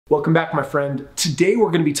Welcome back, my friend. Today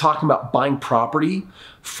we're going to be talking about buying property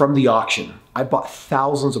from the auction. I bought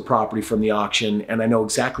thousands of property from the auction and I know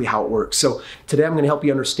exactly how it works. So today I'm going to help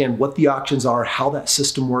you understand what the auctions are, how that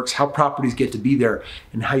system works, how properties get to be there,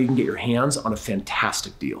 and how you can get your hands on a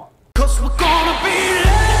fantastic deal. 'Cause we're gonna be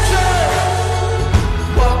legends.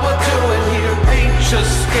 What we're doing here ain't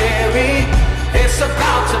just scary. It's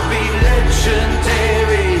about to be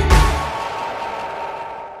legendary.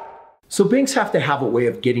 So banks have to have a way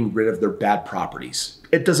of getting rid of their bad properties.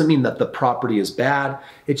 It doesn't mean that the property is bad.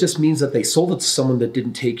 It just means that they sold it to someone that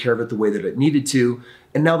didn't take care of it the way that it needed to,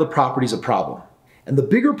 and now the property's a problem. And the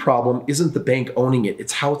bigger problem isn't the bank owning it,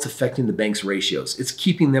 it's how it's affecting the bank's ratios. It's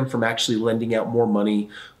keeping them from actually lending out more money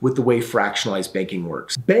with the way fractionalized banking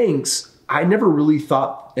works. Banks, I never really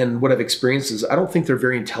thought, and what I've experienced is I don't think they're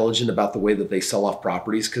very intelligent about the way that they sell off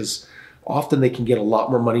properties, because often they can get a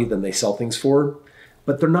lot more money than they sell things for.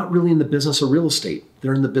 But they're not really in the business of real estate.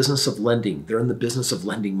 They're in the business of lending. They're in the business of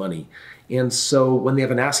lending money. And so when they have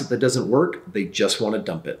an asset that doesn't work, they just want to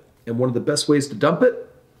dump it. And one of the best ways to dump it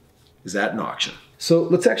is at an auction. So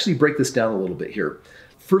let's actually break this down a little bit here.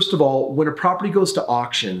 First of all, when a property goes to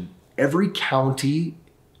auction, every county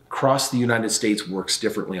across the United States works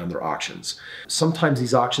differently on their auctions. Sometimes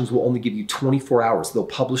these auctions will only give you 24 hours. They'll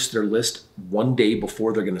publish their list one day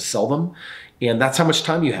before they're going to sell them. And that's how much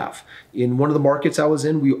time you have. In one of the markets I was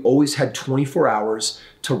in, we always had 24 hours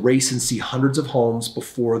to race and see hundreds of homes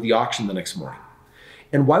before the auction the next morning.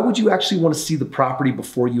 And why would you actually want to see the property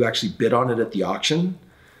before you actually bid on it at the auction?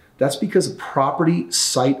 That's because a property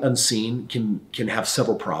sight unseen can have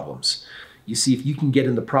several problems. You see, if you can get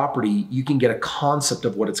in the property, you can get a concept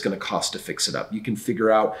of what it's going to cost to fix it up. You can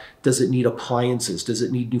figure out, does it need appliances? Does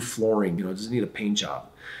it need new flooring? Does it need a paint job?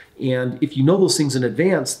 And if you know those things in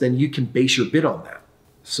advance, then you can base your bid on that.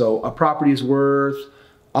 So a property is worth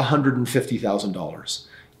 $150,000.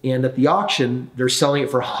 And at the auction, they're selling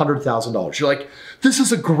it for $100,000. You're like, this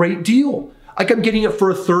is a great deal. Like, I'm getting it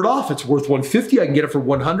for a third off. It's worth $150. I can get it for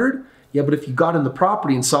 $100. Yeah, but if you got in the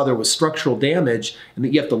property and saw there was structural damage and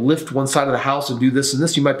that you have to lift one side of the house and do this and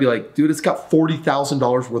this, you might be like, dude, it's got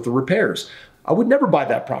 $40,000 worth of repairs. I would never buy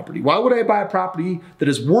that property. Why would I buy a property that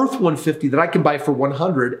is worth $150 that I can buy for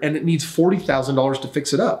 $100 and it needs $40,000 to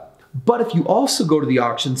fix it up? But if you also go to the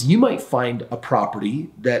auctions, you might find a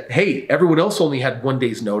property that, hey, everyone else only had 1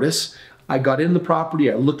 day's notice. I got in the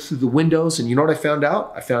property, I looked through the windows, and you know what I found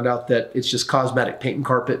out? I found out that it's just cosmetic, paint and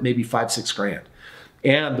carpet, maybe $5-6 grand.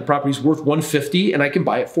 And the property's worth $150 and I can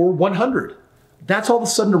buy it for $100. That's all of a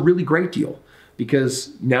sudden a really great deal,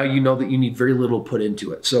 because now you know that you need very little put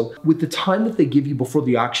into it. So with the time that they give you before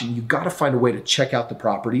the auction, you got to find a way to check out the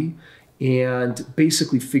property and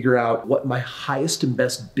basically figure out what my highest and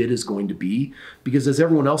best bid is going to be. Because as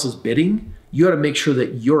everyone else is bidding, you got to make sure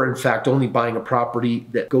that you're in fact only buying a property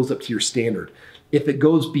that goes up to your standard. If it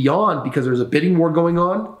goes beyond because there's a bidding war going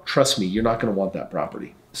on, trust me, you're not going to want that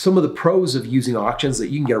property. Some of the pros of using auctions that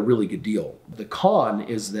you can get a really good deal. The con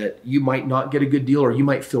is that you might not get a good deal, or you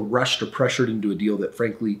might feel rushed or pressured into a deal that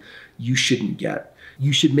frankly you shouldn't get.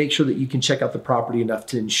 You should make sure that you can check out the property enough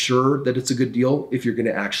to ensure that it's a good deal if you're going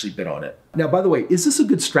to actually bid on it. Now, by the way, is this a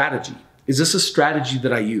good strategy? Is this a strategy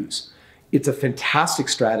that I use? It's a fantastic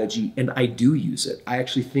strategy and I do use it. I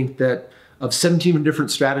actually think that of 17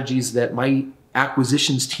 different strategies that my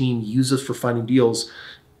acquisitions team uses for finding deals,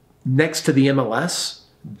 next to the MLS,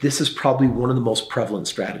 this is probably one of the most prevalent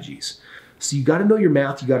strategies. So you got to know your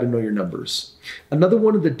math, you got to know your numbers. Another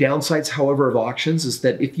one of the downsides, however, of auctions is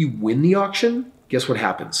that if you win the auction, guess what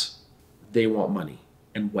happens? They want money.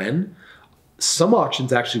 And when? Some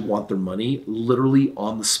auctions actually want their money literally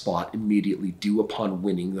on the spot, immediately, due upon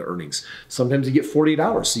winning the earnings. Sometimes you get 48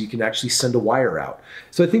 hours, so you can actually send a wire out.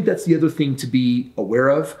 So I think that's the other thing to be aware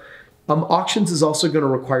of. Auctions is also going to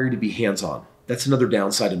require you to be hands-on. That's another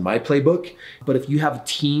downside in my playbook. But if you have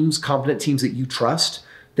teams, competent teams that you trust,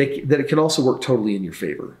 that it can also work totally in your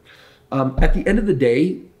favor. At the end of the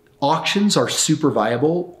day, auctions are super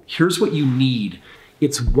viable. Here's what you need.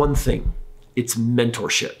 It's one thing. It's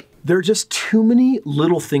mentorship. There are just too many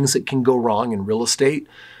little things that can go wrong in real estate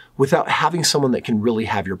without having someone that can really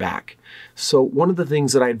have your back. So one of the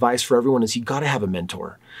things that I advise for everyone is you got to have a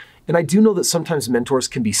mentor. And I do know that sometimes mentors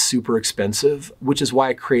can be super expensive, which is why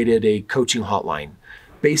I created a coaching hotline.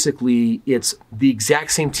 Basically, it's the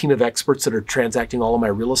exact same team of experts that are transacting all of my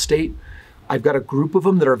real estate. I've got a group of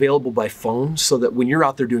them that are available by phone so that when you're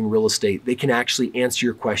out there doing real estate, they can actually answer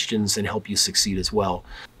your questions and help you succeed as well.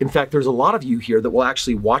 In fact, there's a lot of you here that will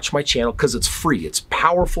actually watch my channel because it's free. It's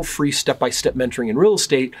powerful, free step-by-step mentoring in real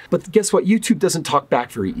estate. But guess what? YouTube doesn't talk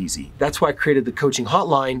back very easy. That's why I created the coaching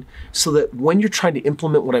hotline so that when you're trying to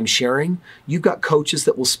implement what I'm sharing, you've got coaches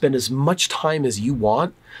that will spend as much time as you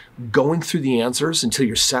want going through the answers until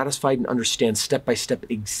you're satisfied and understand step-by-step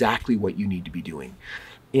exactly what you need to be doing.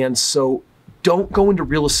 And so don't go into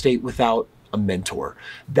real estate without a mentor.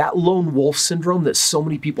 That lone wolf syndrome that so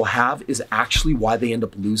many people have is actually why they end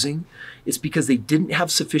up losing. It's because they didn't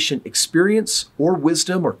have sufficient experience or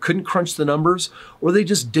wisdom or couldn't crunch the numbers, or they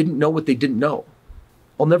just didn't know what they didn't know.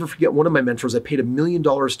 I'll never forget one of my mentors I paid $1 million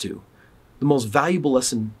to. The most valuable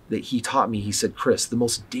lesson that he taught me, he said, Kris, the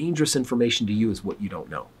most dangerous information to you is what you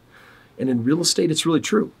don't know. And in real estate, it's really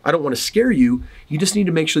true. I don't want to scare you. You just need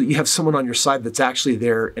to make sure that you have someone on your side that's actually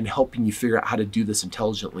there and helping you figure out how to do this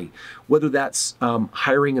intelligently. Whether that's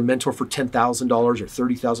hiring a mentor for $10,000 or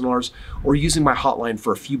 $30,000 or using my hotline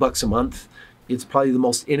for a few bucks a month. It's probably the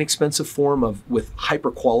most inexpensive form with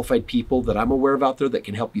hyper-qualified people that I'm aware of out there that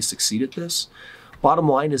can help you succeed at this. Bottom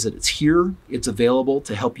line is that it's here, it's available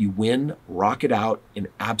to help you win, rock it out, and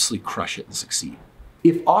absolutely crush it and succeed.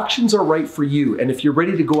 If auctions are right for you, and if you're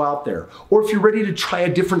ready to go out there, or if you're ready to try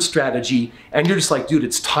a different strategy, and you're just like, dude,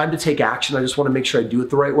 it's time to take action, I just want to make sure I do it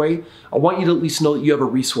the right way, I want you to at least know that you have a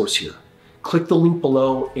resource here. Click the link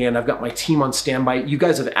below, and I've got my team on standby. You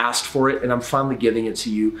guys have asked for it, and I'm finally giving it to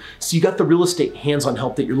you. So you got the real estate hands-on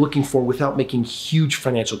help that you're looking for without making huge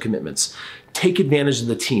financial commitments. Take advantage of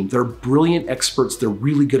the team. They're brilliant experts. They're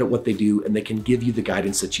really good at what they do, and they can give you the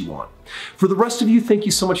guidance that you want. For the rest of you, thank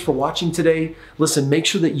you so much for watching today. Listen, make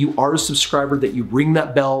sure that you are a subscriber, that you ring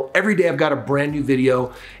that bell. Every day I've got a brand new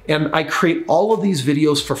video, and I create all of these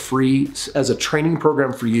videos for free as a training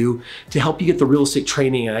program for you to help you get the real estate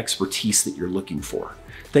training and expertise that you're looking for.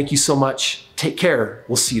 Thank you so much. Take care.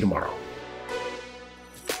 We'll see you tomorrow.